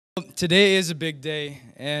Today is a big day,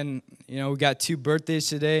 and we got two birthdays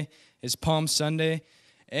today. It's Palm Sunday,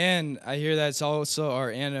 and I hear that it's also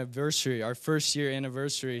our anniversary, our first year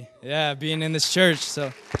anniversary. Yeah, being in this church.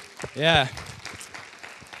 Yeah.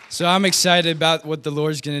 So I'm excited about what the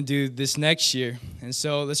Lord's going to do this next year. And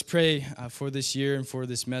so let's pray for this year and for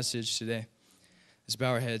this message today. Let's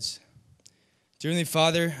bow our heads. Dear Heavenly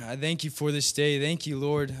Father, I thank you for this day. Thank you,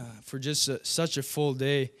 Lord, for just such a full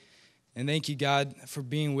day. And thank you, God, for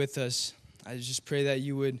being with us. I just pray that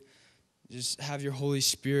you would just have your Holy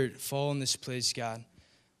Spirit fall in this place, God.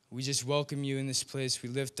 We just welcome you in this place. We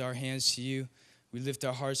lift our hands to you. We lift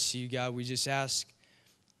our hearts to you, God. We just ask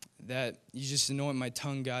that you just anoint my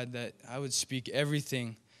tongue, God, that I would speak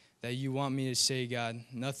everything that you want me to say, God.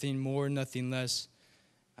 Nothing more, nothing less.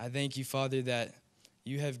 I thank you, Father, that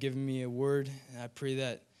you have given me a word, and I pray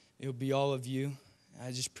that it will be all of you.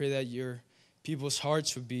 I just pray that your people's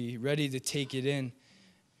hearts would be ready to take it in,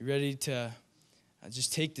 ready to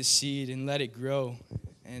just take the seed and let it grow.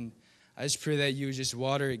 And I just pray that you would just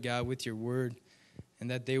water it, God, with your word,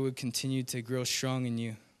 and that they would continue to grow strong in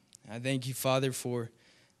you. I thank you, Father, for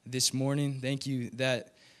this morning. Thank you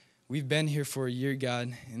that we've been here for a year,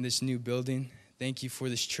 God, in this new building. Thank you for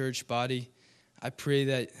this church body. I pray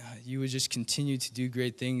that you would just continue to do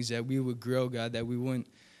great things, that we would grow, God, that we wouldn't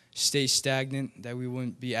stay stagnant, that we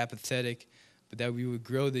wouldn't be apathetic, but that we would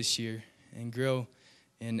grow this year and grow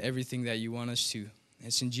in everything that you want us to.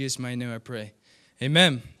 It's in Jesus' mighty name I pray.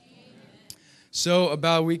 Amen. So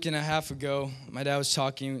about a week and a half ago, my dad was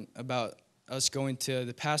talking about us going to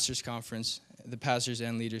the pastors' conference, the pastors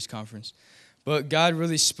and leaders conference. But God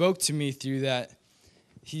really spoke to me through that.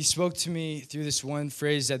 He spoke to me through this one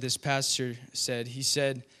phrase that this pastor said. He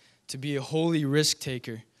said to be a holy risk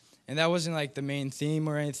taker. And that wasn't like the main theme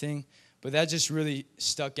or anything, but that just really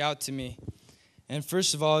stuck out to me. And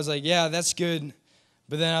first of all, I was like, yeah, that's good.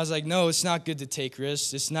 But then I was like, no, it's not good to take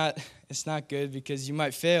risks. It's not good because you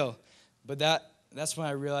might fail. But that's when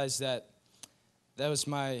I realized that was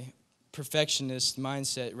my perfectionist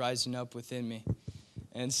mindset rising up within me.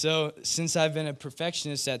 And so since I've been a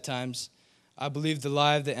perfectionist at times, I believe the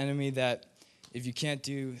lie of the enemy that if you can't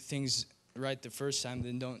do things right the first time,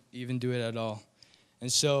 then don't even do it at all.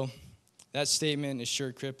 And so that statement is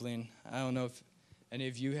sure crippling. I don't know if any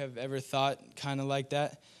of you have ever thought kind of like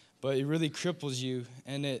that, but it really cripples you,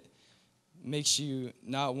 and it makes you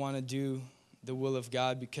not want to do the will of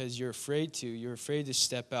God because you're afraid to. You're afraid to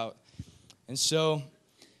step out. And so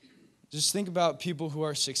just think about people who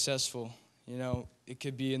are successful. It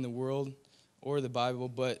could be in the world or the Bible,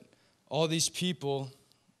 but all these people,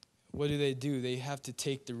 what do? They have to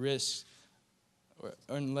take the risk,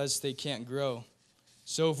 unless they can't grow.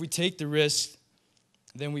 So if we take the risk,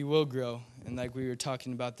 then we will grow. And like we were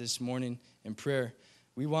talking about this morning in prayer,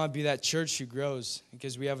 we want to be that church who grows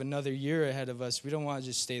because we have another year ahead of us. We don't want to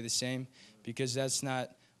just stay the same because that's not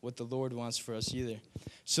what the Lord wants for us either.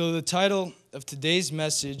 So the title of today's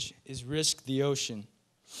message is Risk the Ocean.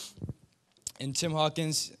 And Tim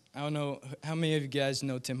Hawkins, I don't know, how many of you guys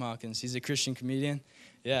know Tim Hawkins? He's a Christian comedian.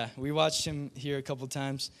 Yeah, we watched him here a couple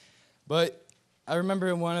times. But I remember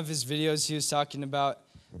in one of his videos he was talking about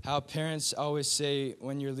how parents always say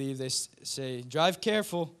when you leave, they say, drive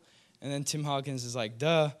careful. And then Tim Hawkins is like,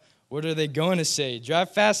 duh, what are they going to say?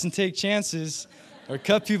 Drive fast and take chances, or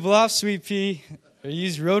cut people off, sweet pea, or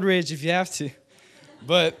use road rage if you have to.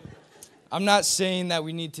 But I'm not saying that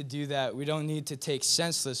we need to do that. We don't need to take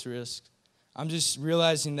senseless risks. I'm just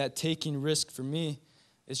realizing that taking risk for me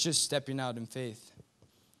is just stepping out in faith.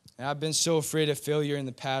 And I've been so afraid of failure in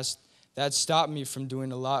the past that stopped me from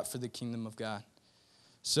doing a lot for the kingdom of God.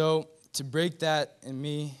 So to break that in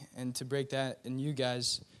me and to break that in you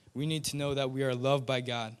guys, we need to know that we are loved by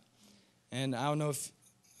God. And I don't know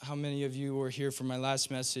how many of you were here for my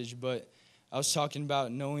last message, but I was talking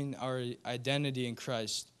about knowing our identity in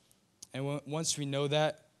Christ. And once we know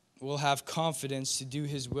that, we'll have confidence to do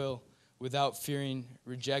his will without fearing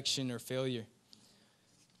rejection or failure.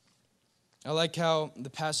 I like how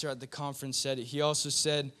the pastor at the conference said it. He also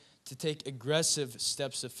said to take aggressive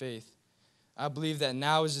steps of faith. I believe that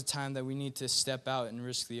now is the time that we need to step out and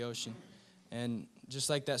risk the ocean. And just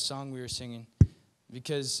like that song we were singing,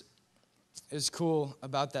 because it's cool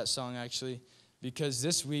about that song actually, because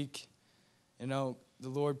this week, the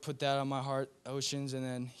Lord put that on my heart, oceans, and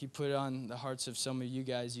then he put it on the hearts of some of you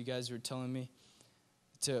guys. You guys were telling me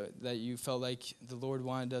that you felt like the Lord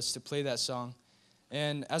wanted us to play that song.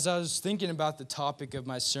 And as I was thinking about the topic of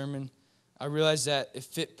my sermon, I realized that it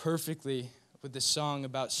fit perfectly with the song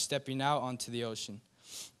about stepping out onto the ocean.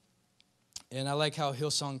 And I like how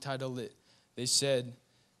Hillsong titled it. They said,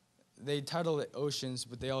 they title it oceans,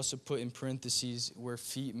 but they also put in parentheses where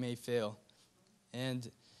feet may fail. And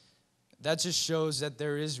that just shows that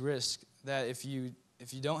there is risk, that if you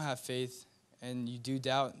don't have faith and you do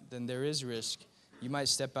doubt, then there is risk. You might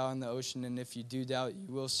step out in the ocean, and if you do doubt,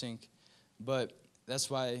 you will sink. But that's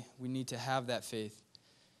why we need to have that faith.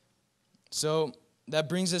 So that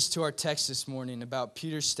brings us to our text this morning about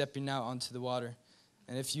Peter stepping out onto the water.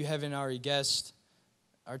 And if you haven't already guessed,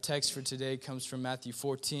 our text for today comes from Matthew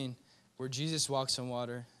 14, where Jesus walks on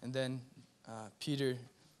water, and then Peter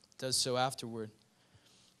does so afterward.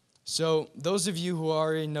 So those of you who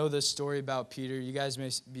already know the story about Peter, you guys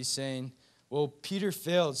may be saying, well, Peter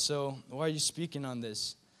failed, so why are you speaking on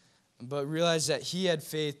this? But realize that he had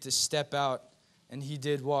faith to step out, and he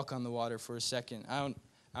did walk on the water for a second. I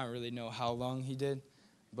don't really know how long he did,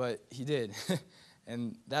 but he did.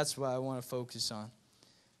 And that's what I want to focus on.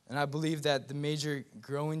 And I believe that the major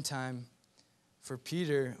growing time for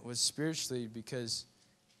Peter was spiritually, because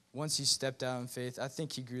once he stepped out in faith, I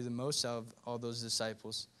think he grew the most out of all those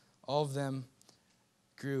disciples. All of them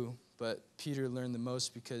grew, but Peter learned the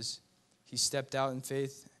most because he stepped out in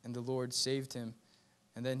faith and the Lord saved him,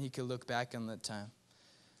 and then he could look back on that time.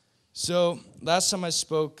 So last time I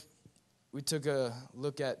spoke, we took a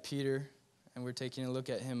look at Peter, and we're taking a look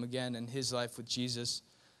at him again and his life with Jesus,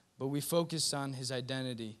 but we focused on his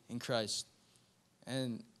identity in Christ.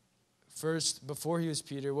 And first, before he was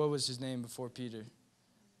Peter, what was his name before Peter?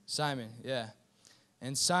 Simon, yeah.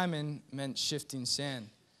 And Simon meant shifting sand.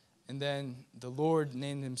 And then the Lord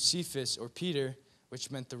named him Cephas, or Peter, which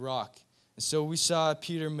meant the rock. And so we saw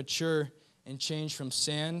Peter mature and change from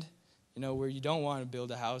sand, where you don't want to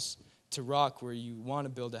build a house, to rock, where you want to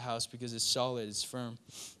build a house because it's solid, it's firm.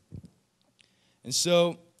 And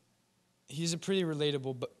so he's a pretty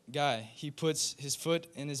relatable guy. He puts his foot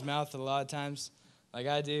in his mouth a lot of times, like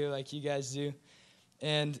I do, like you guys do.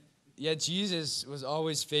 And yet Jesus was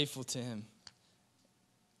always faithful to him.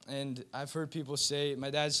 And I've heard people say, my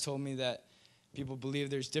dad's told me that people believe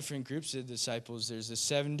there's different groups of disciples. There's the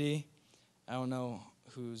 70. I don't know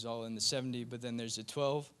who's all in the 70, but then there's the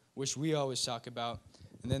 12, which we always talk about.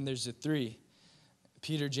 And then there's the 3,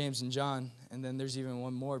 Peter, James, and John. And then there's even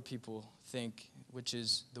one more people think, which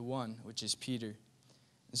is the 1, which is Peter.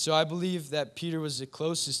 And so I believe that Peter was the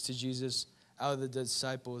closest to Jesus out of the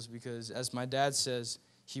disciples because, as my dad says,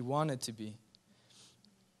 he wanted to be.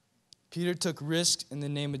 Peter took risks in the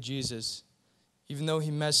name of Jesus. Even though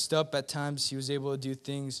he messed up at times, he was able to do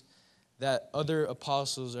things that other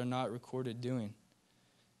apostles are not recorded doing.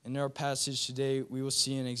 In our passage today, we will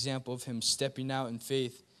see an example of him stepping out in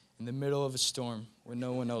faith in the middle of a storm where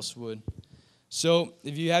no one else would. So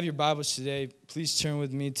if you have your Bibles today, please turn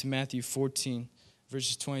with me to Matthew 14,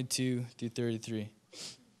 verses 22 through 33.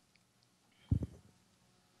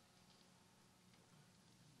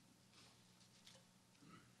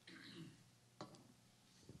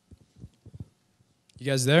 You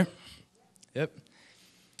guys there? Yep.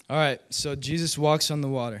 All right, so Jesus walks on the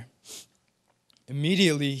water.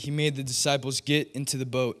 Immediately, he made the disciples get into the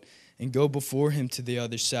boat and go before him to the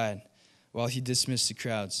other side while he dismissed the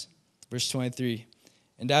crowds. Verse 23,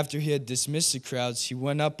 and after he had dismissed the crowds, he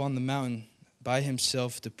went up on the mountain by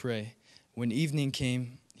himself to pray. When evening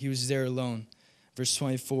came, he was there alone. Verse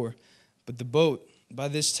 24, but the boat by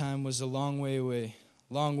this time was a long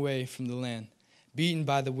way from the land, beaten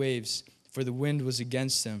by the waves, for the wind was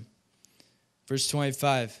against them. Verse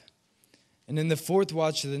 25, and in the 4th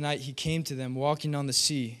watch of the night he came to them walking on the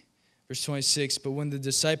sea. Verse 26, but when the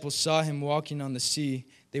disciples saw him walking on the sea,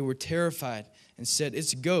 they were terrified and said,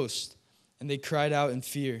 it's a ghost. And they cried out in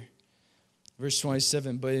fear. Verse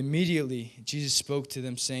 27, but immediately Jesus spoke to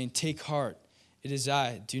them, saying, take heart, it is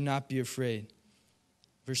I, do not be afraid.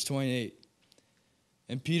 Verse 28,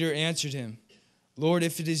 and Peter answered him, Lord,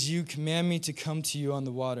 if it is you, command me to come to you on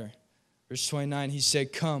the water. Verse 29, he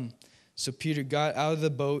said, come. So Peter got out of the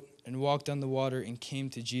boat and walked on the water and came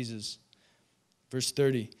to Jesus. Verse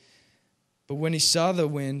 30, but when he saw the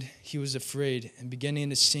wind, he was afraid, and beginning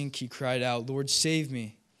to sink, he cried out, Lord, save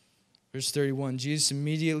me. Verse 31, Jesus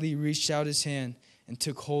immediately reached out his hand and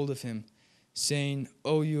took hold of him, saying,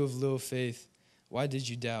 O you of little faith, why did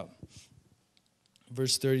you doubt?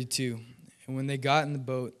 Verse 32, and when they got in the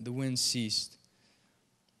boat, the wind ceased.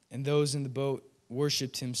 And those in the boat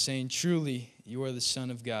worshipped him, saying, truly, you are the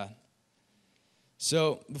Son of God.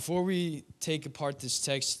 So before we take apart this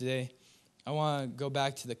text today, I want to go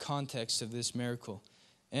back to the context of this miracle.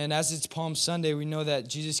 And as it's Palm Sunday, we know that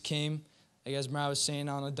Jesus came, like as Mariah was saying,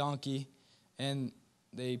 on a donkey, and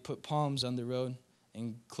they put palms on the road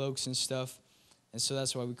and cloaks and stuff. And so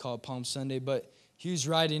that's why we call it Palm Sunday. But he was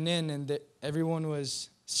riding in, and everyone was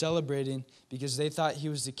celebrating because they thought he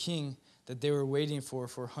was the king that they were waiting for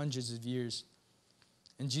hundreds of years.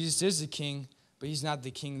 And Jesus is the king, but he's not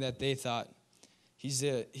the king that they thought. He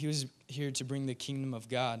was here to bring the kingdom of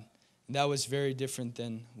God. And that was very different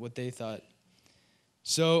than what they thought.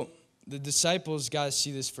 So the disciples got to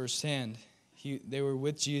see this firsthand. They were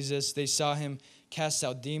with Jesus. They saw him cast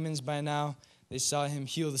out demons by now. They saw him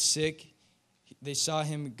heal the sick. They saw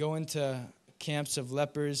him go into camps of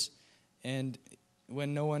lepers, and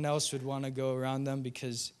when no one else would want to go around them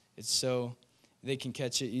because it's so they can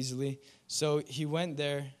catch it easily. So he went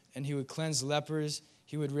there, and he would cleanse lepers.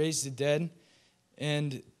 He would raise the dead.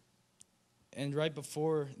 And right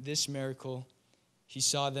before this miracle, they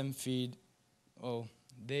saw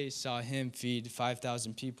him feed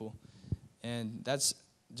 5,000 people. And that's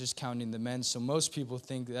just counting the men. So most people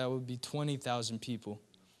think that would be 20,000 people.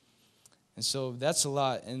 And so that's a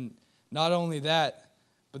lot. And not only that,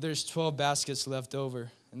 but there's 12 baskets left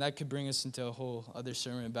over. And that could bring us into a whole other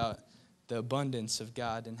sermon about the abundance of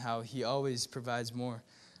God and how he always provides more.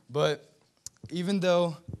 But even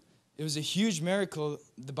though it was a huge miracle,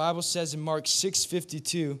 the Bible says in Mark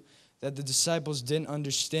 6:52 that the disciples didn't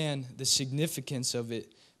understand the significance of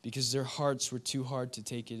it because their hearts were too hard to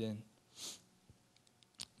take it in.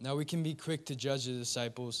 Now, we can be quick to judge the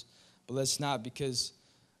disciples, but let's not, because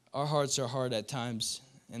our hearts are hard at times,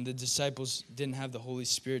 and the disciples didn't have the Holy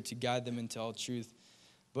Spirit to guide them into all truth.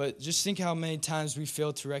 But just think how many times we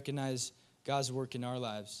fail to recognize God's work in our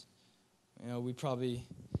lives. You know, we probably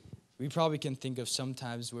can think of some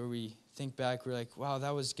times where we think back, we're like, wow,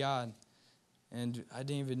 that was God, and I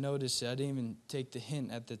didn't even notice it. I didn't even take the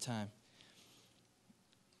hint at the time.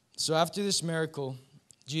 So after this miracle,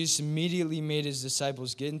 Jesus immediately made his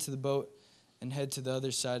disciples get into the boat and head to the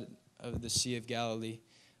other side of the Sea of Galilee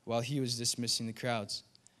while he was dismissing the crowds.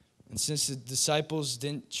 And since the disciples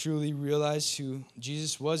didn't truly realize who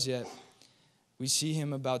Jesus was yet, we see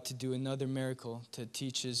him about to do another miracle to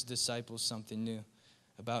teach his disciples something new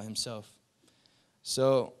about himself.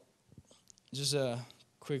 So, just a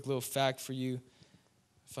quick little fact for you,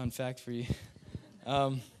 fun fact for you.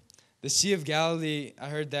 The Sea of Galilee, I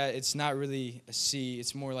heard that it's not really a sea,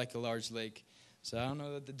 it's more like a large lake. So I don't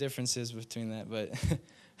know what the difference is between that, but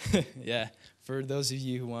yeah, for those of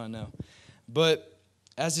you who want to know. But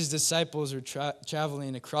as his disciples were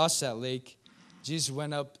traveling across that lake, Jesus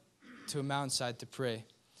went up to a mountainside to pray.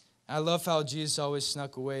 I love how Jesus always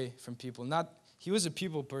snuck away from people. He was a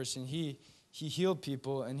people person. He healed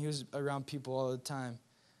people, and he was around people all the time.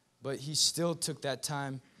 But he still took that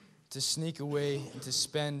time to sneak away and to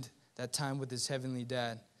spend that time with his heavenly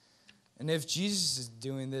dad. And if Jesus is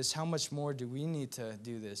doing this, how much more do we need to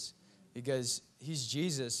do this? Because he's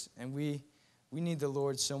Jesus, and we need the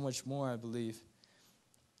Lord so much more, I believe.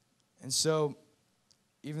 And so,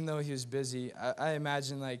 even though he was busy, I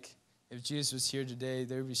imagine, like, if Jesus was here today,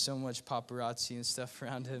 there would be so much paparazzi and stuff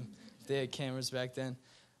around him. If they had cameras back then.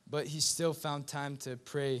 But he still found time to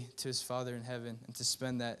pray to his Father in heaven and to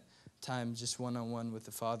spend that time just one-on-one with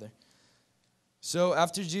the Father. So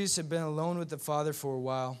after Jesus had been alone with the Father for a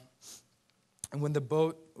while, and when the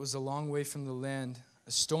boat was a long way from the land,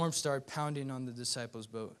 a storm started pounding on the disciples'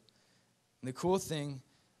 boat. And the cool thing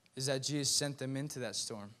is that Jesus sent them into that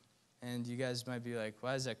storm. And you guys might be like,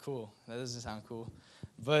 why is that cool? That doesn't sound cool.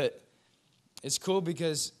 But it's cool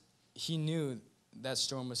because he knew that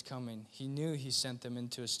storm was coming. He knew he sent them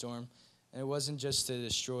into a storm. And it wasn't just to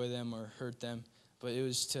destroy them or hurt them, but it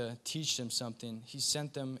was to teach them something. He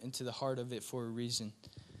sent them into the heart of it for a reason.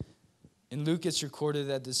 In Luke, it's recorded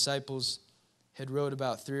that disciples had rowed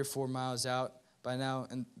about 3 or 4 miles out by now,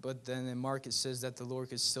 but then in Mark it says that the Lord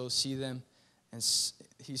could still see them, and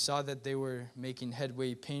he saw that they were making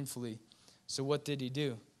headway painfully. So what did he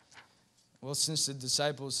do? Well, since the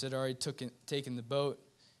disciples had already taken the boat,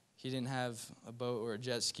 he didn't have a boat or a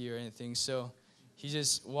jet ski or anything, so he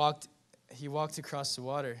just walked across the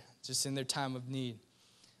water, just in their time of need.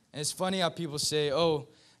 And it's funny how people say, oh,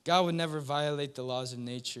 God would never violate the laws of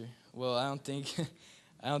nature. Well, I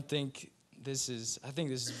think this is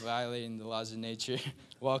violating the laws of nature,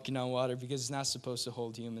 walking on water, because it's not supposed to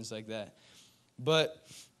hold humans like that. But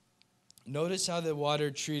notice how the water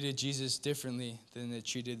treated Jesus differently than it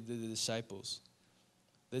treated the disciples.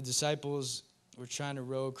 The disciples were trying to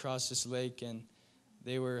row across this lake, and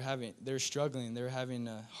they were struggling. They were having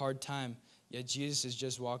a hard time. Yet Jesus is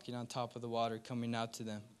just walking on top of the water, coming out to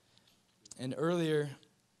them. And earlier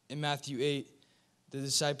in Matthew 8, the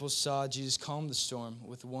disciples saw Jesus calm the storm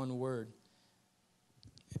with one word.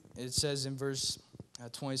 It says in verse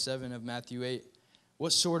 27 of Matthew 8,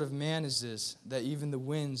 "What sort of man is this, that even the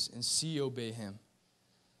winds and sea obey him?"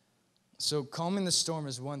 So calming the storm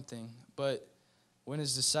is one thing, but when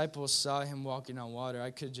his disciples saw him walking on water,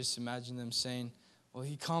 I could just imagine them saying, well,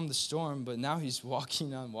 he calmed the storm, but now he's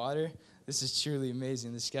walking on water. This is truly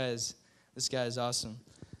amazing. This guy is awesome.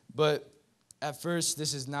 But at first,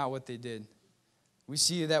 this is not what they did. We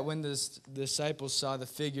see that when the disciples saw the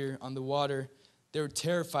figure on the water, they were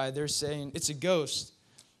terrified. They're saying, it's a ghost.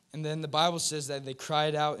 And then the Bible says that they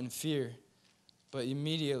cried out in fear. But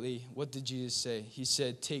immediately, what did Jesus say? He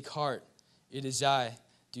said, take heart. It is I.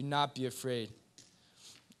 Do not be afraid.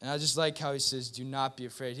 And I just like how he says, do not be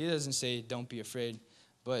afraid. He doesn't say, don't be afraid,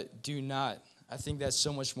 but do not. I think that's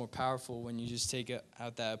so much more powerful when you just take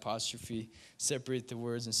out that apostrophe, separate the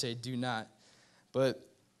words, and say, do not. But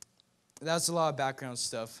that's a lot of background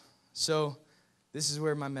stuff. So this is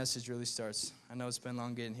where my message really starts. I know it's been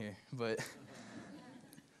long getting here, but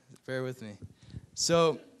bear with me.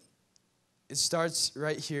 So it starts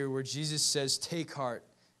right here where Jesus says, take heart.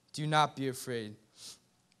 Do not be afraid.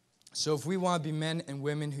 So if we want to be men and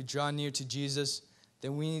women who draw near to Jesus,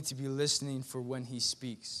 then we need to be listening for when he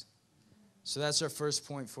speaks. So that's our first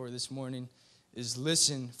point for this morning, is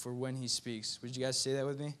listen for when he speaks. Would you guys say that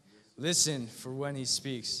with me? Listen for when he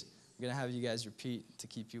speaks. I'm going to have you guys repeat to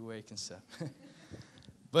keep you awake and stuff.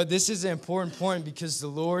 But this is an important point because the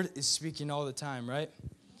Lord is speaking all the time, right?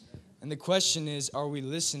 And the question is, are we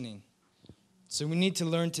listening? So we need to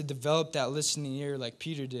learn to develop that listening ear like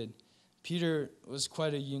Peter did. Peter was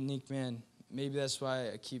quite a unique man. Maybe that's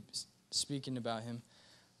why I keep speaking about him.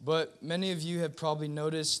 But many of you have probably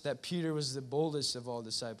noticed that Peter was the boldest of all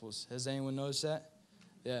disciples. Has anyone noticed that?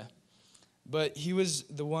 Yeah. But he was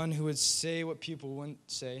the one who would say what people wouldn't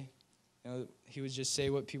say. He would just say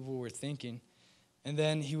what people were thinking. And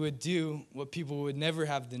then he would do what people would never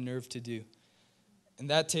have the nerve to do. And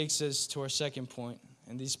that takes us to our second point.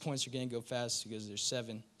 And these points are going to go fast because there's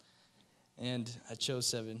 7. And I chose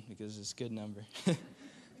 7 because it's a good number.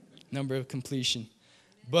 Number of completion.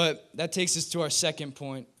 But that takes us to our second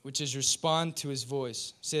point, which is respond to his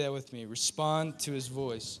voice. Say that with me. Respond to his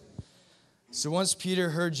voice. So once Peter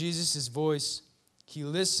heard Jesus' voice, he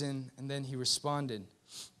listened and then he responded.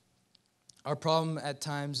 Our problem at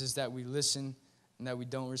times is that we listen and that we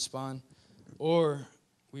don't respond, or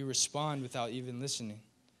we respond without even listening.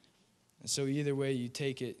 And so either way you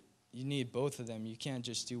take it, you need both of them. You can't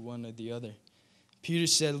just do one or the other. Peter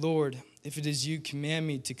said, Lord, if it is you, command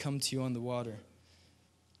me to come to you on the water.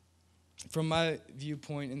 From my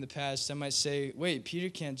viewpoint in the past, I might say, wait, Peter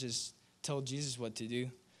can't just tell Jesus what to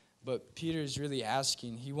do. But Peter is really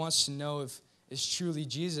asking. He wants to know if it's truly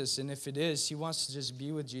Jesus. And if it is, he wants to just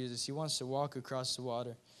be with Jesus. He wants to walk across the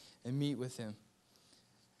water and meet with him.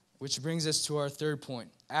 Which brings us to our third point.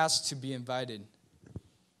 Ask to be invited.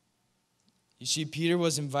 You see, Peter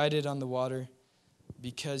was invited on the water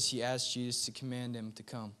because he asked Jesus to command him to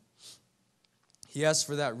come. He asked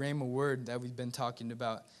for that rhema word that we've been talking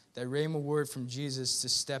about. That rhema word from Jesus to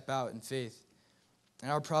step out in faith.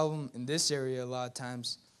 And our problem in this area a lot of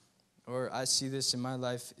times, or I see this in my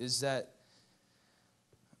life, is that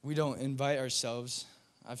we don't invite ourselves.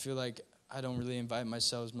 I feel like I don't really invite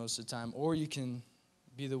myself most of the time. Or you can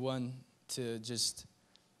be the one to just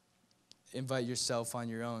invite yourself on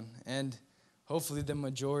your own. And hopefully the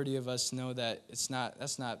majority of us know that that's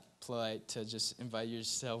not polite to just invite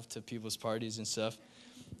yourself to people's parties and stuff.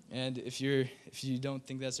 And if you don't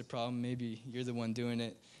think that's a problem, maybe you're the one doing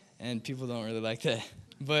it, and people don't really like that.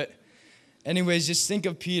 But anyways, just think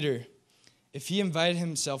of Peter. If he invited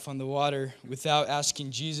himself on the water without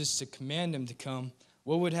asking Jesus to command him to come,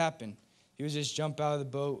 what would happen? He would just jump out of the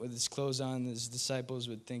boat with his clothes on, and his disciples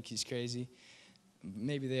would think he's crazy.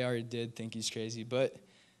 Maybe they already did think he's crazy, but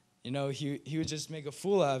he would just make a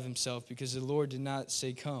fool out of himself because the Lord did not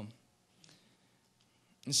say come.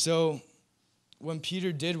 And so when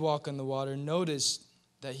Peter did walk on the water, notice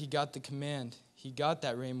that he got the command. He got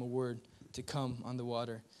that rhema word to come on the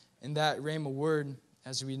water. And that rhema word,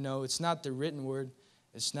 as we know, it's not the written word.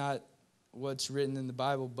 It's not what's written in the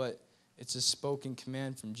Bible, but it's a spoken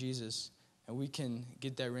command from Jesus. And we can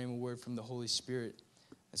get that rhema word from the Holy Spirit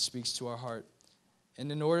that speaks to our heart.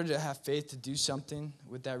 And in order to have faith to do something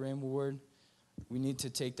with that rhema word, we need to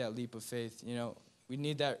take that leap of faith. We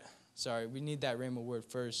need that rhema word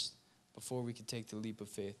first before we can take the leap of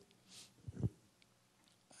faith.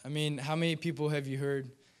 I mean, how many people have you heard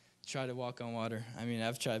try to walk on water? I mean,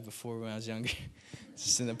 I've tried before when I was younger,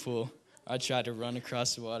 just in the pool. I tried to run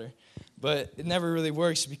across the water. But it never really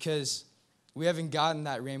works because we haven't gotten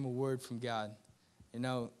that rhema word from God.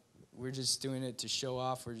 We're just doing it to show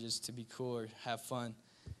off or just to be cool or have fun.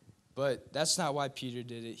 But that's not why Peter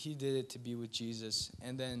did it. He did it to be with Jesus.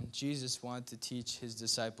 And then Jesus wanted to teach his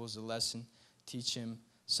disciples a lesson, teach him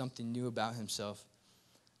something new about himself.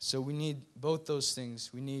 So we need both those things.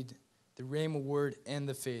 We need the rhema word and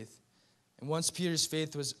the faith. And once Peter's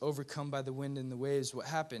faith was overcome by the wind and the waves, what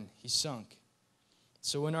happened? He sunk.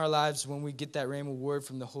 So in our lives, when we get that rhema word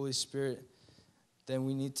from the Holy Spirit, then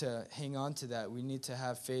we need to hang on to that. We need to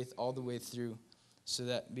have faith all the way through. So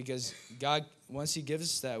that, because God, once he gives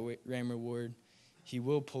us that rhema word, he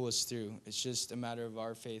will pull us through. It's just a matter of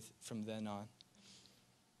our faith from then on.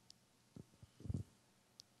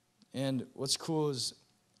 And what's cool is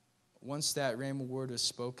once that rhema word was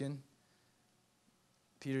spoken,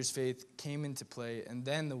 Peter's faith came into play, and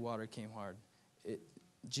then the water came hard.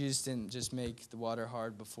 Jesus didn't just make the water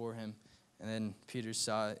hard before him, and then Peter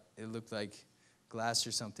saw it. It looked like glass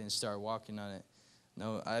or something and started walking on it.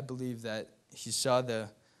 No, I believe that he saw the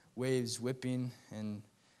waves whipping, and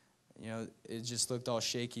it just looked all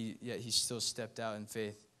shaky, yet he still stepped out in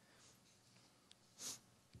faith.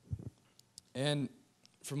 And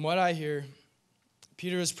from what I hear,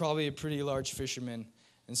 Peter was probably a pretty large fisherman,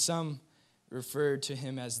 and some refer to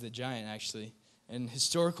him as the giant, actually. And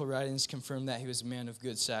historical writings confirm that he was a man of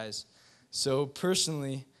good size. So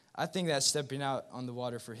personally, I think that stepping out on the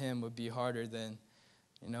water for him would be harder than,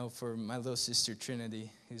 for my little sister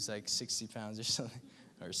Trinity, who's like 60 pounds or something,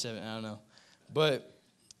 or 7, I don't know. But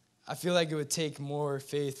I feel like it would take more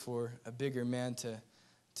faith for a bigger man to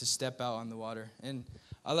step out on the water. And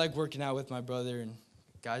I like working out with my brother, and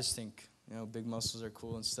guys think, big muscles are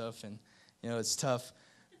cool and stuff, and, it's tough.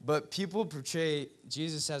 But people portray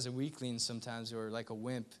Jesus as a weakling sometimes, or like a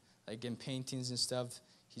wimp, like in paintings and stuff.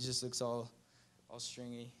 He just looks all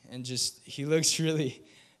stringy, and he looks really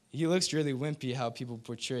wimpy how people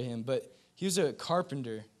portray him. But he was a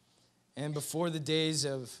carpenter, and before the days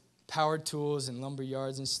of power tools and lumber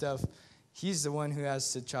yards and stuff, he's the one who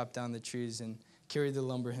has to chop down the trees and carry the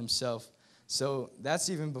lumber himself. So that's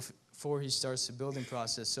even before he starts the building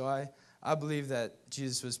process. So I believe that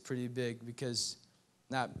Jesus was pretty big, because,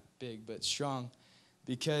 not big, but strong,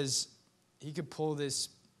 because he could pull this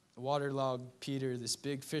waterlogged Peter, this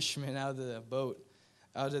big fisherman, out of the boat,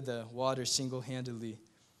 out of the water single-handedly.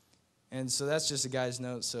 And so that's just a guy's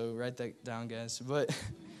note, so write that down, guys. But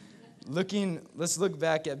let's look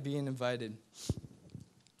back at being invited.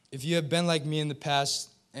 If you have been like me in the past,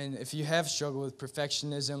 and if you have struggled with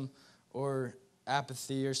perfectionism or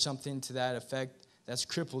apathy or something to that effect that's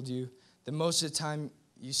crippled you, then most of the time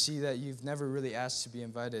you see that you've never really asked to be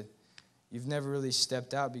invited. You've never really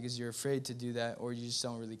stepped out because you're afraid to do that, or you just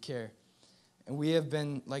don't really care. And we have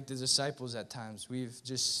been like the disciples at times. We've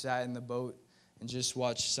just sat in the boat and just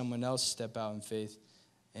watched someone else step out in faith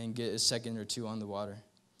and get a second or two on the water.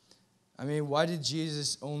 I mean, why did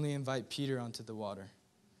Jesus only invite Peter onto the water?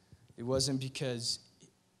 It wasn't because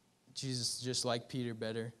Jesus just liked Peter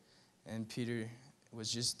better and Peter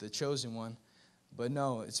was just the chosen one. But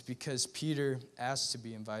no, it's because Peter asked to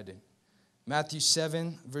be invited. Matthew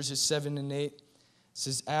 7, verses 7 and 8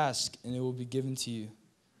 says, "Ask, and it will be given to you.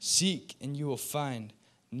 Seek, and you will find.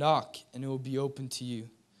 Knock, and it will be open to you.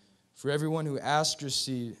 For everyone who asks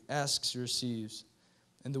receives,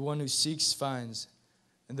 and the one who seeks finds,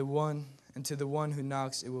 and to the one who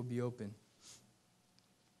knocks it will be open."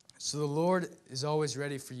 So the Lord is always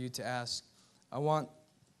ready for you to ask. I want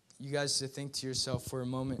you guys to think to yourself for a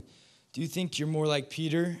moment. Do you think you're more like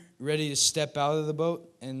Peter, ready to step out of the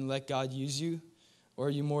boat and let God use you? Or are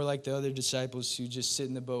you more like the other disciples who just sit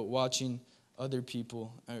in the boat watching other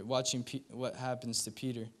people, or watching what happens to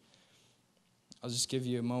Peter? I'll just give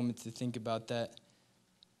you a moment to think about that.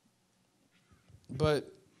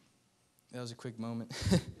 But that was a quick moment.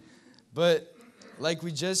 But like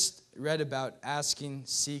we just read about asking,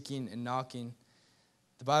 seeking, and knocking,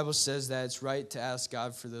 the Bible says that it's right to ask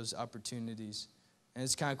God for those opportunities. And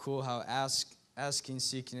it's kind of cool how asking,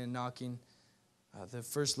 seeking, and knocking, the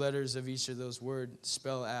first letters of each of those words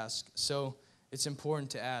spell ask. So it's important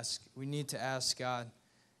to ask. We need to ask God,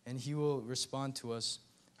 and he will respond to us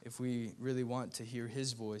if we really want to hear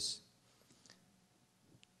his voice.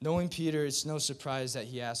 Knowing Peter, it's no surprise that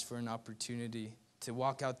he asked for an opportunity to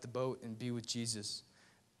walk out the boat and be with Jesus.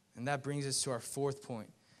 And that brings us to our fourth point,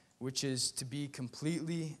 which is to be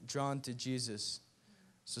completely drawn to Jesus.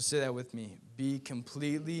 So say that with me. Be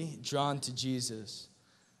completely drawn to Jesus.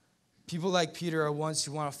 People like Peter are ones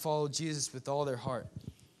who want to follow Jesus with all their heart.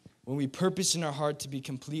 When we purpose in our heart to be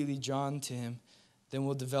completely drawn to him, then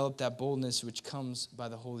we'll develop that boldness which comes by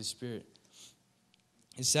the Holy Spirit.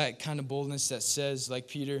 It's that kind of boldness that says, like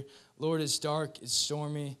Peter, "Lord, it's dark, it's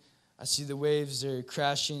stormy. I see the waves, they're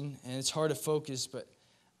crashing, and it's hard to focus, but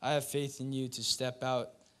I have faith in you to step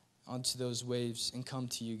out onto those waves and come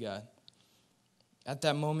to you, God." At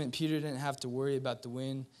that moment, Peter didn't have to worry about the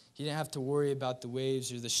wind. He didn't have to worry about the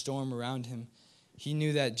waves or the storm around him. he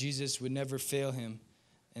knew that Jesus would never fail him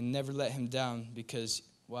and never let him down because,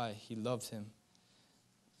 why? He loved him.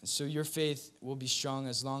 And so your faith will be strong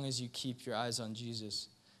as long as you keep your eyes on Jesus.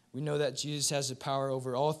 We know that Jesus has the power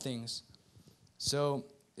over all things. So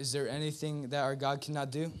is there anything that our God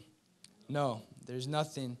cannot do? No, there's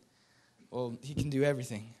nothing. Well, he can do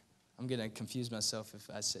everything. I'm going to confuse myself if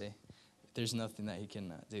I say there's nothing that he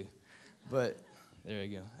cannot do. But there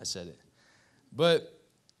you go. I said it. But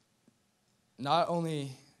not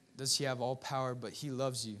only does he have all power, but he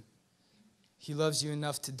loves you. He loves you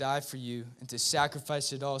enough to die for you and to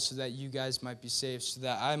sacrifice it all so that you guys might be saved, so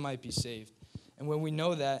that I might be saved. And when we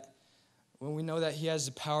know that he has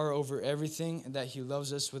the power over everything and that he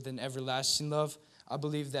loves us with an everlasting love, I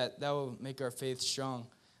believe that will make our faith strong.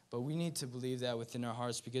 But we need to believe that within our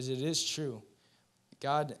hearts because it is true.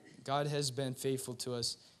 God has been faithful to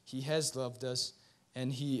us. He has loved us,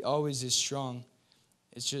 and he always is strong.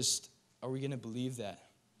 It's just, are we going to believe that?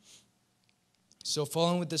 So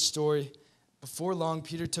following with this story, before long,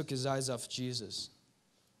 Peter took his eyes off Jesus.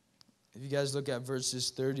 If you guys look at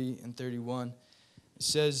verses 30 and 31, it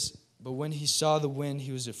says, "But when he saw the wind,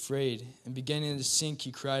 he was afraid, and beginning to sink,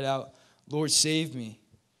 he cried out, 'Lord, save me.'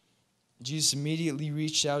 Jesus immediately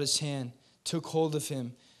reached out his hand, took hold of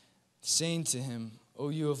him, saying to him, 'O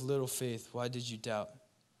you of little faith, why did you doubt?'"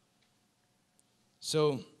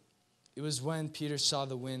 So it was when Peter saw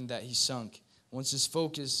the wind that he sunk. Once his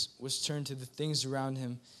focus was turned to the things around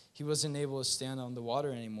him, he wasn't able to stand on the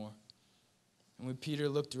water anymore. And when Peter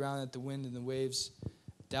looked around at the wind and the waves,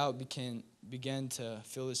 doubt began to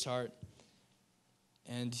fill his heart.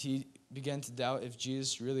 And he began to doubt if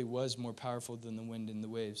Jesus really was more powerful than the wind and the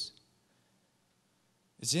waves.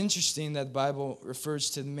 It's interesting that the Bible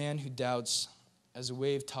refers to the man who doubts as a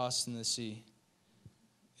wave tossed in the sea.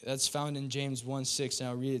 That's found in James 1:6, and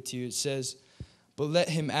I'll read it to you. It says, "But let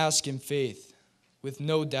him ask in faith, with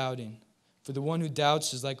no doubting. For the one who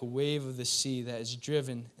doubts is like a wave of the sea that is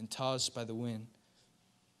driven and tossed by the wind."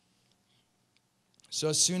 So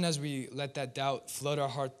as soon as we let that doubt flood our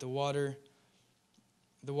heart, the water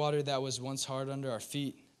that was once hard under our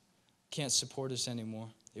feet can't support us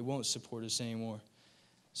anymore. It won't support us anymore.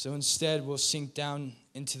 So instead, we'll sink down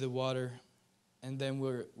into the water, and then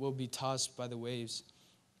we'll be tossed by the waves.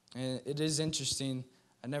 And it is interesting,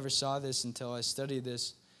 I never saw this until I studied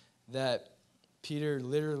this, that Peter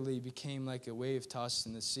literally became like a wave tossed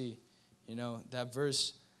in the sea. You know, that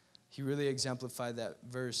verse, he really exemplified that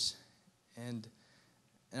verse. And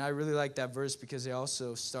I really like that verse because it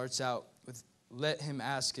also starts out with, "Let him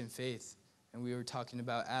ask in faith." And we were talking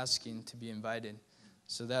about asking to be invited.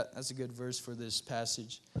 So that's a good verse for this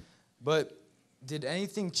passage. But did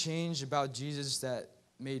anything change about Jesus that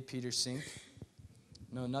made Peter sink?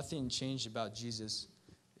 No, nothing changed about Jesus.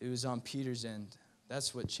 It was on Peter's end.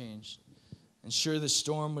 That's what changed. And sure, the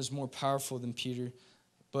storm was more powerful than Peter,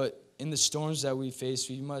 but in the storms that we face,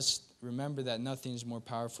 we must remember that nothing is more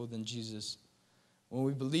powerful than Jesus. When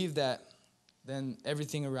we believe that, then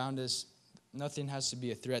everything around us, nothing has to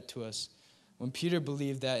be a threat to us. When Peter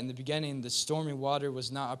believed that in the beginning, the stormy water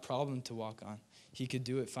was not a problem to walk on. He could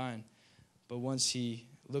do it fine. But once he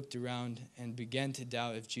looked around and began to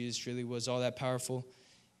doubt if Jesus really was all that powerful,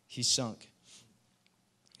 he sunk.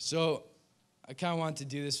 So I kind of wanted to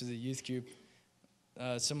do this with a youth group.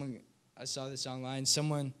 I saw this online.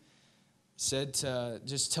 Someone said to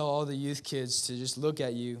just tell all the youth kids to just look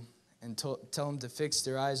at you and tell them to fix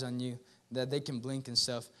their eyes on you, that they can blink and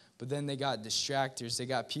stuff. But then they got distractors. They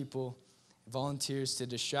got people, volunteers to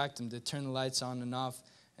distract them, to turn the lights on and off,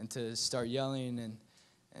 and to start yelling and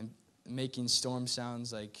making storm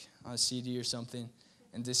sounds like on a CD or something,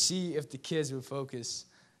 and to see if the kids would focus,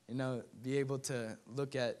 be able to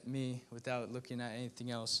look at me without looking at anything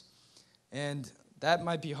else. And that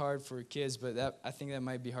might be hard for kids, but I think that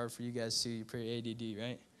might be hard for you guys too. You're pretty ADD,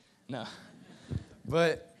 right? No.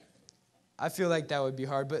 But I feel like that would be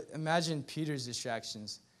hard. But imagine Peter's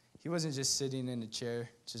distractions. He wasn't just sitting in a chair,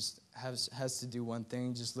 just has to do one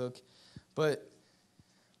thing, just look. But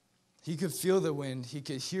he could feel the wind. He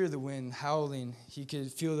could hear the wind howling. He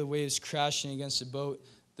could feel the waves crashing against the boat.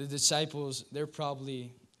 The disciples, they're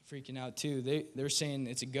probably freaking out too. They're saying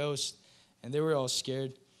it's a ghost, and they were all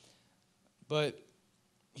scared. But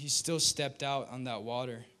he still stepped out on that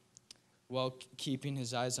water while keeping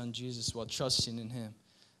his eyes on Jesus, while trusting in him.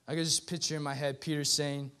 I could just picture in my head Peter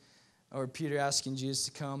asking Jesus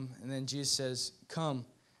to come, and then Jesus says, "Come."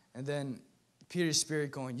 And then Peter's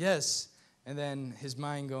spirit going, "Yes." And then his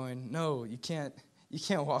mind going, "No, you can't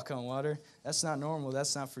walk on water. That's not normal.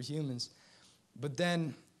 That's not for humans." But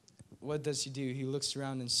then what does he do? He looks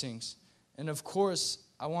around and sinks. And of course,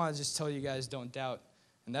 I want to just tell you guys, don't doubt.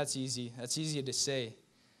 And that's easy. That's easy to say.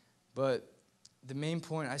 But the main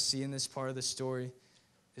point I see in this part of the story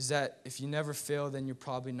is that if you never fail, then you're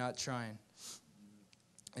probably not trying.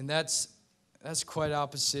 And that's quite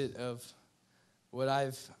opposite of what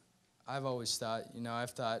I've always thought.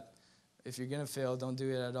 I've thought if you're going to fail, don't do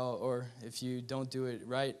it at all. Or if you don't do it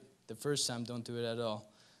right the first time, don't do it at all.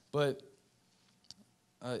 But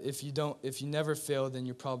if you never fail, then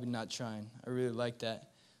you're probably not trying. I really like that.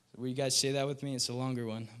 Will you guys say that with me? It's a longer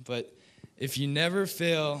one. But if you never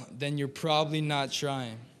fail, then you're probably not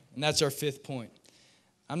trying. And that's our fifth point.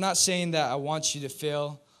 I'm not saying that I want you to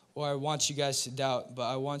fail or I want you guys to doubt, but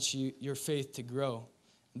I want your faith to grow.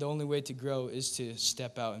 The only way to grow is to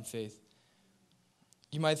step out in faith.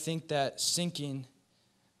 You might think that sinking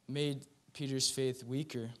made Peter's faith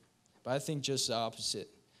weaker, but I think just the opposite.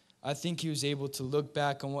 I think he was able to look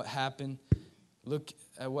back on what happened, look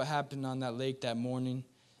at what happened on that lake that morning,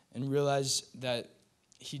 and realize that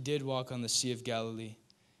he did walk on the Sea of Galilee.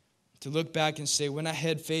 To look back and say, when I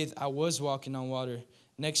had faith, I was walking on water.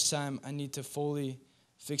 Next time, I need to fully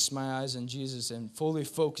fix my eyes on Jesus and fully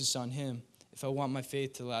focus on him if I want my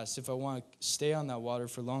faith to last, if I want to stay on that water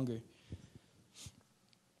for longer.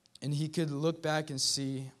 And he could look back and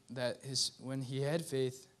see that when he had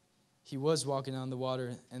faith, he was walking on the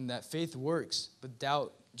water, and that faith works, but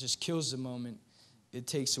doubt just kills the moment. It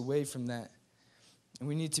takes away from that. And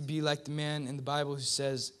we need to be like the man in the Bible who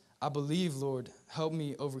says, I believe, Lord, help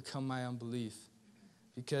me overcome my unbelief.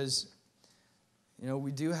 Because,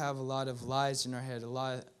 we do have a lot of lies in our head, a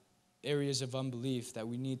lot of areas of unbelief that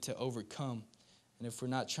we need to overcome. And if we're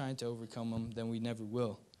not trying to overcome them, then we never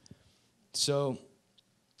will. So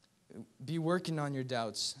be working on your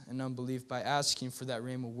doubts and unbelief by asking for that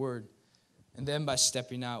rhema word. And then by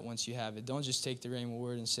stepping out once you have it. Don't just take the rhema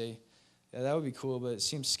word and say, yeah, that would be cool, but it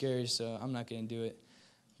seems scary, so I'm not going to do it.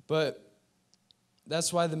 But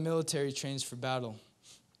that's why the military trains for battle.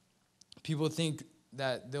 People think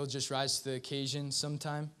that they'll just rise to the occasion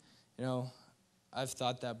sometime. I've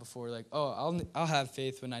thought that before, like, oh, I'll have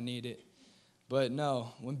faith when I need it. But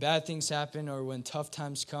no, when bad things happen or when tough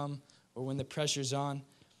times come or when the pressure's on,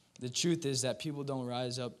 the truth is that people don't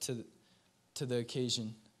rise up to the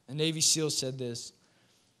occasion. A Navy SEAL said this,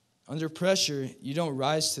 under pressure, you don't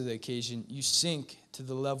rise to the occasion, you sink to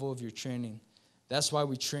the level of your training. That's why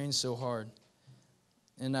we train so hard.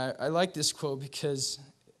 And I like this quote because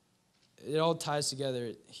it all ties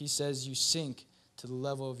together. He says you sink to the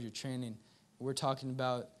level of your training. We're talking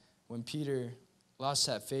about when Peter lost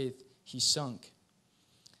that faith, he sunk.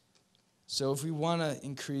 So if we want to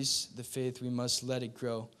increase the faith, we must let it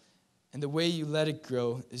grow. And the way you let it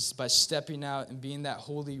grow is by stepping out and being that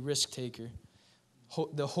holy risk taker.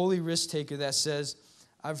 The holy risk taker that says,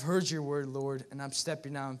 I've heard your word, Lord, and I'm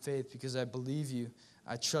stepping out in faith because I believe you.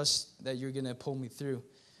 I trust that you're going to pull me through.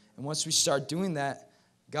 And once we start doing that,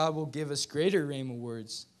 God will give us greater rhema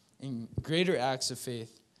words and greater acts of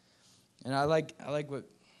faith. And I like what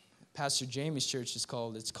Pastor Jamie's church is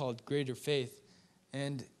called. It's called greater faith.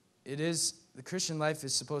 And the Christian life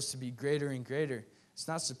is supposed to be greater and greater. It's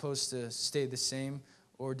not supposed to stay the same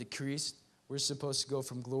or decrease. We're supposed to go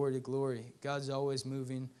from glory to glory. God's always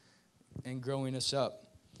moving and growing us up.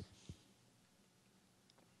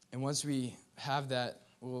 And once we have that,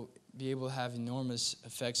 we'll be able to have enormous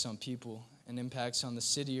effects on people and impacts on the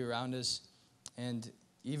city around us. And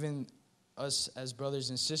even us as brothers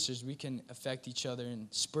and sisters, we can affect each other and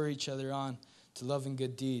spur each other on to love and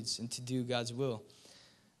good deeds and to do God's will.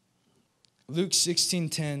 Luke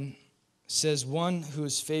 16:10 says, one who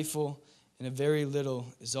is faithful in a very little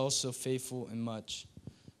is also faithful in much.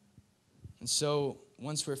 And so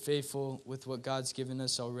once we're faithful with what God's given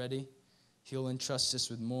us already, he'll entrust us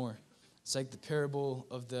with more. It's like the parable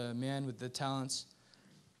of the man with the talents.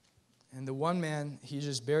 And the one man, he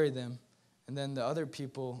just buried them. And then the other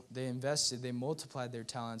people, they invested, they multiplied their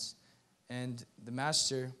talents. And the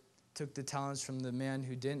master took the talents from the man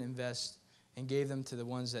who didn't invest and gave them to the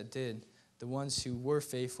ones that did, the ones who were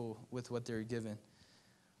faithful with what they were given.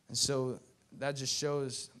 And so that just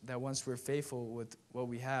shows that once we're faithful with what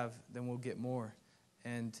we have, then we'll get more.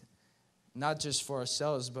 And not just for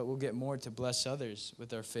ourselves, but we'll get more to bless others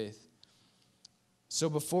with our faith. So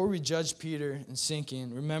before we judge Peter and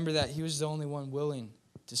sinking, remember that he was the only one willing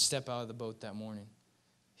to step out of the boat that morning.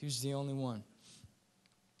 He was the only one.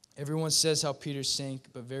 Everyone says how Peter sank,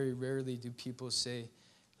 but very rarely do people say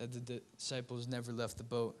that the disciples never left the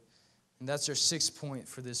boat. And that's our sixth point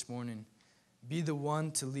for this morning. Be the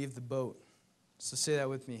one to leave the boat. So say that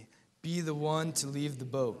with me. Be the one to leave the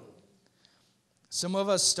boat. Some of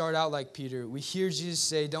us start out like Peter. We hear Jesus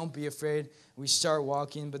say, don't be afraid. We start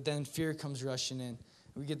walking, but then fear comes rushing in.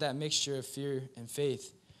 We get that mixture of fear and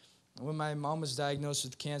faith. When my mom was diagnosed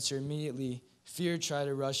with cancer, immediately fear tried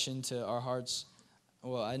to rush into our hearts.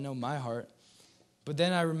 Well, I know my heart. But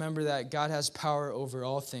then I remember that God has power over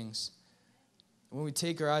all things. When we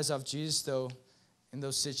take our eyes off Jesus, though, in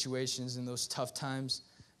those situations, in those tough times,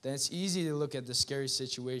 then it's easy to look at the scary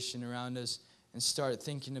situation around us and start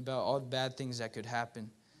thinking about all the bad things that could happen.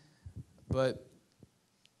 But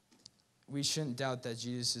we shouldn't doubt that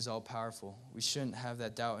Jesus is all-powerful. We shouldn't have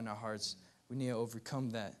that doubt in our hearts. We need to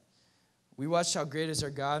overcome that. We watched How Great Is Our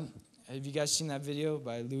God. Have you guys seen that video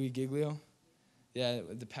by Louis Giglio? Yeah,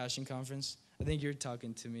 at the Passion Conference. I think you're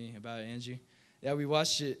talking to me about it, Angie. Yeah, we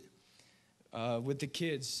watched it with the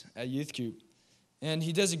kids at youth group. And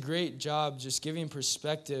he does a great job just giving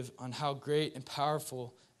perspective on how great and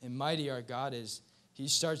powerful and mighty our God is. He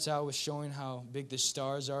starts out with showing how big the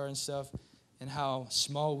stars are and stuff, and how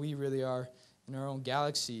small we really are in our own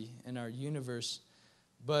galaxy and our universe.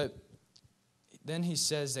 But then he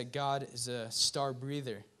says that God is a star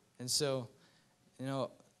breather. And so,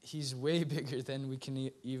 he's way bigger than we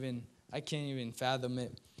can I can't even fathom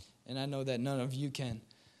it. And I know that none of you can.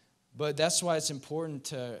 But that's why it's important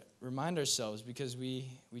to remind ourselves, because we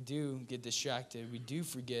do get distracted. We do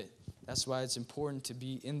forget. That's why it's important to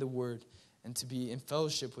be in the Word and to be in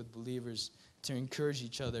fellowship with believers, to encourage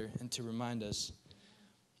each other and to remind us.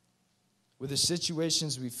 With the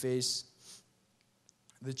situations we face,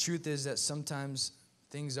 the truth is that sometimes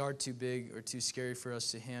things are too big or too scary for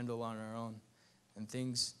us to handle on our own. And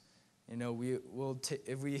things,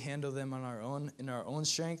 if we handle them on our own, in our own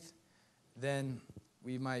strength, then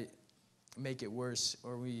we might make it worse,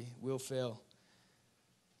 or we will fail.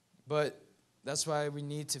 But that's why we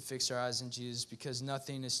need to fix our eyes on Jesus, because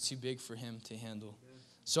nothing is too big for him to handle.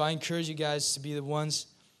 So I encourage you guys to be the ones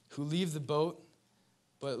who leave the boat,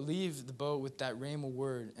 but leave the boat with that rhema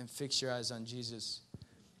word and fix your eyes on Jesus.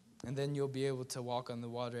 And then you'll be able to walk on the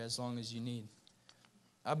water as long as you need.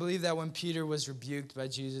 I believe that when Peter was rebuked by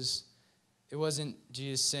Jesus, it wasn't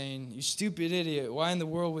Jesus saying, "You stupid idiot, why in the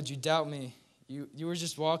world would you doubt me? You were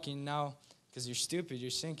just walking, now because you're stupid,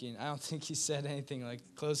 you're sinking." I don't think he said anything like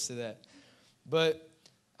close to that. But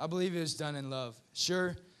I believe it was done in love.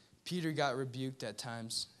 Sure, Peter got rebuked at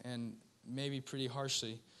times, and maybe pretty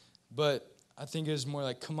harshly. But I think it was more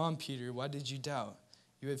like, "Come on, Peter, why did you doubt?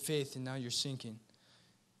 You had faith, and now you're sinking."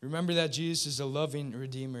 Remember that Jesus is a loving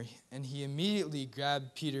Redeemer, and he immediately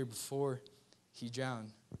grabbed Peter before he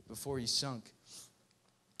drowned, before he sunk.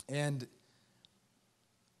 And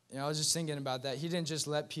I was just thinking about that. He didn't just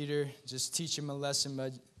let Peter just teach him a lesson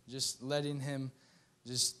by just letting him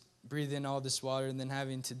just breathe in all this water and then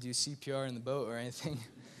having to do CPR in the boat or anything.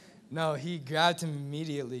 No, he grabbed him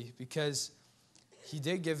immediately, because he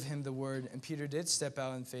did give him the word, and Peter did step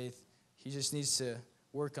out in faith. He just needs to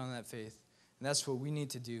work on that faith. And that's what we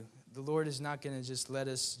need to do. The Lord is not going to just let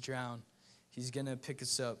us drown. He's going to pick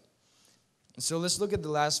us up. And so let's look at the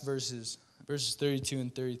last verses 32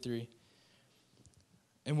 and 33.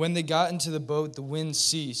 "And when they got into the boat, the wind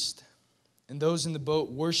ceased, and those in the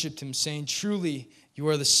boat worshipped him, saying, 'Truly, you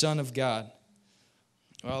are the Son of God.'"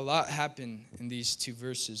 Well, a lot happened in these two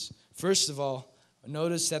verses. First of all,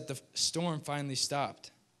 notice that the storm finally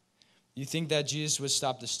stopped. You think that Jesus would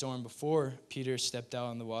stop the storm before Peter stepped out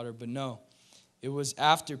on the water, but no. It was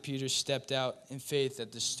after Peter stepped out in faith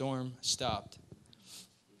that the storm stopped.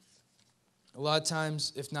 A lot of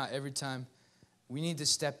times, if not every time, we need to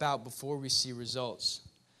step out before we see results.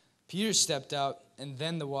 Peter stepped out, and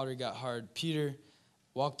then the water got hard. Peter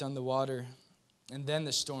walked on the water, and then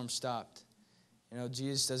the storm stopped.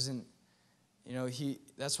 Jesus doesn't,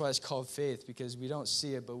 that's why it's called faith, because we don't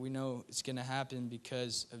see it, but we know it's going to happen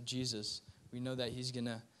because of Jesus. We know that he's going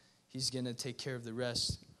to take care of the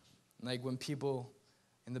rest. Like when people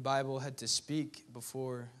in the Bible had to speak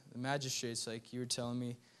before the magistrates, like you were telling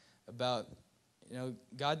me about,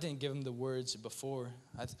 God didn't give them the words before.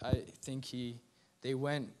 I think they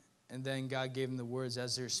went, and then God gave them the words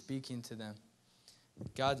as they're speaking to them.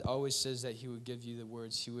 God always says that he would give you the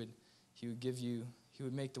words. He would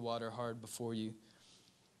make the water hard before you.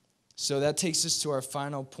 So that takes us to our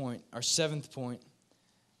final point, our seventh point,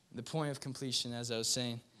 the point of completion, as I was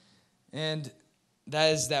saying. And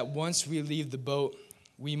that is that once we leave the boat,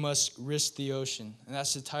 we must risk the ocean. And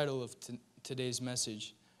that's the title of today's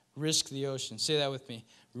message. Risk the ocean. Say that with me.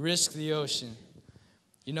 Risk the ocean.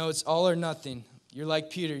 It's all or nothing. You're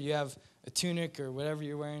like Peter. You have a tunic or whatever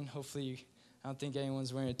you're wearing. Hopefully, I don't think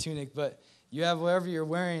anyone's wearing a tunic, but you have whatever you're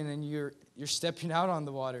wearing, and you're stepping out on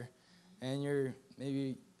the water. And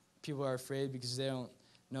maybe people are afraid because they don't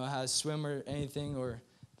know how to swim or anything, or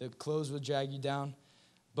the clothes will drag you down.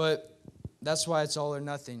 But that's why it's all or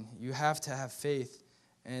nothing. You have to have faith,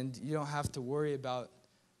 and you don't have to worry about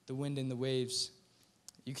the wind and the waves.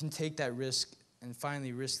 You can take that risk and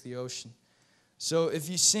finally risk the ocean. So if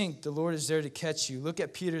you sink, the Lord is there to catch you. Look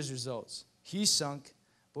at Peter's results. He sunk,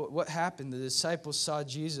 but what happened? The disciples saw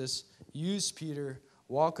Jesus use Peter,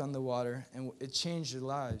 walk on the water, and it changed their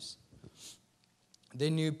lives. They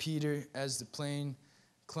knew Peter as the plain,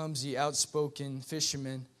 clumsy, outspoken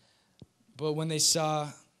fisherman. But when they saw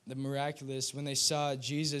the miraculous, when they saw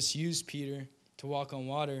Jesus use Peter to walk on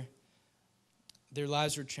water, their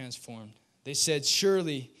lives were transformed. They said,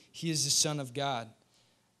 surely he is the Son of God.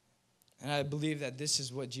 And I believe that this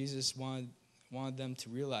is what Jesus wanted them to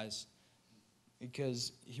realize,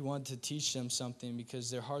 because he wanted to teach them something,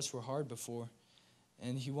 because their hearts were hard before.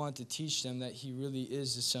 And he wanted to teach them that he really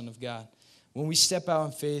is the Son of God. When we step out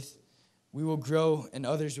in faith, we will grow and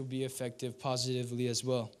others will be effective positively as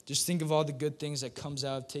well. Just think of all the good things that comes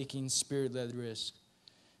out of taking spirit-led risk.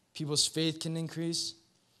 People's faith can increase.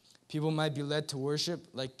 People might be led to worship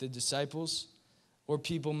like the disciples, or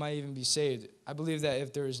people might even be saved. I believe that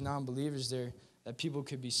if there is non-believers there, that people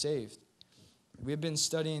could be saved. We've been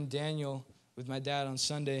studying Daniel with my dad on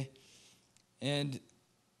Sunday, and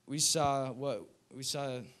we saw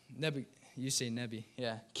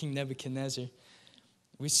King Nebuchadnezzar.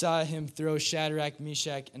 We saw him throw Shadrach,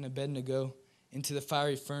 Meshach, and Abednego into the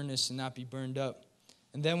fiery furnace and not be burned up.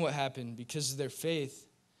 And then what happened? Because of their faith,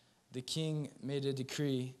 the king made a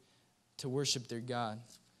decree to worship their God.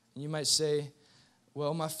 And you might say,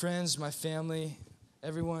 well, my friends, my family,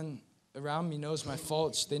 everyone around me knows my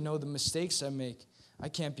faults. They know the mistakes I make. I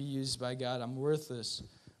can't be used by God. I'm worthless.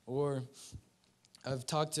 Or I've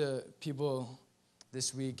talked to people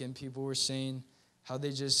this week, and people were saying how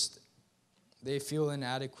they feel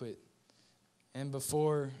inadequate. And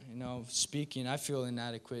before, speaking, I feel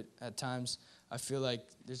inadequate at times. I feel like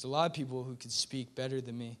there's a lot of people who could speak better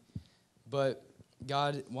than me. But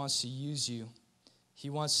God wants to use you.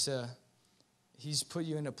 He's put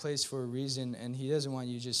you in a place for a reason, and he doesn't want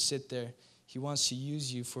you to just sit there. He wants to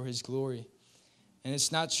use you for his glory. And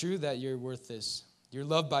it's not true that you're worthless. You're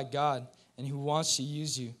loved by God, and he wants to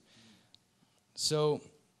use you. So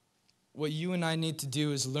what you and I need to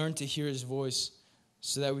do is learn to hear his voice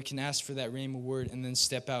so that we can ask for that rhema word and then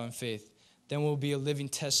step out in faith. Then we'll be a living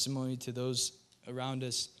testimony to those around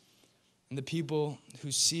us. And the people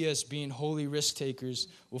who see us being holy risk takers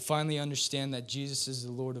will finally understand that Jesus is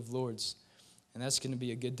the Lord of Lords. And that's going to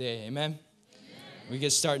be a good day. Amen? Amen. We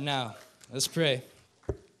get started now. Let's pray.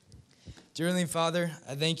 Dear Heavenly Father,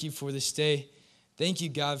 I thank you for this day. Thank you,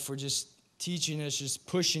 God, for just teaching us, just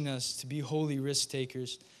pushing us to be holy risk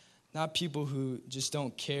takers. Not people who just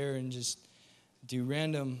don't care and just do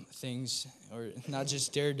random things, or not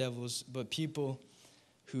just daredevils, but people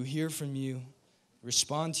who hear from you,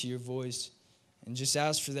 respond to your voice, and just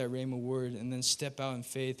ask for that rhema word, and then step out in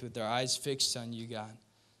faith with their eyes fixed on you, God.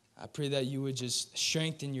 I pray that you would just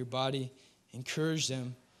strengthen your body, encourage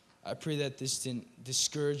them. I pray that this didn't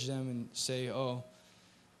discourage them and say, oh,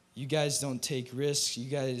 you guys don't take risks. You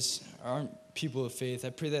guys aren't people of faith. I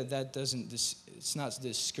pray that it's not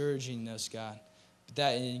discouraging us, God, but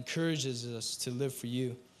that it encourages us to live for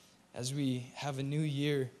you. As we have a new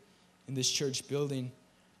year in this church building,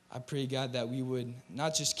 I pray, God, that we would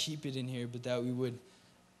not just keep it in here, but that we would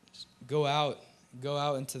go out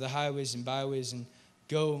into the highways and byways and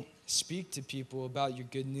go speak to people about your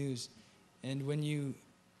good news. And when you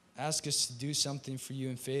ask us to do something for you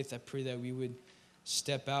in faith, I pray that we would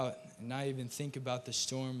step out and not even think about the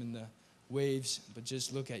storm and the waves, but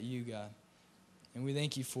just look at you, God. And we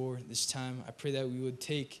thank you for this time. I pray that we would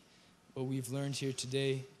take what we've learned here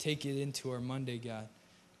today, take it into our Monday, God,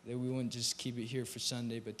 that we wouldn't just keep it here for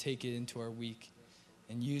Sunday, but take it into our week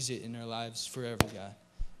and use it in our lives forever, God.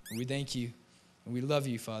 And we thank you, and we love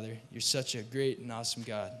you, Father. You're such a great and awesome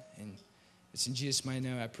God. And it's in Jesus' mighty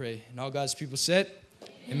name I pray. And all God's people said,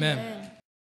 Amen. Amen.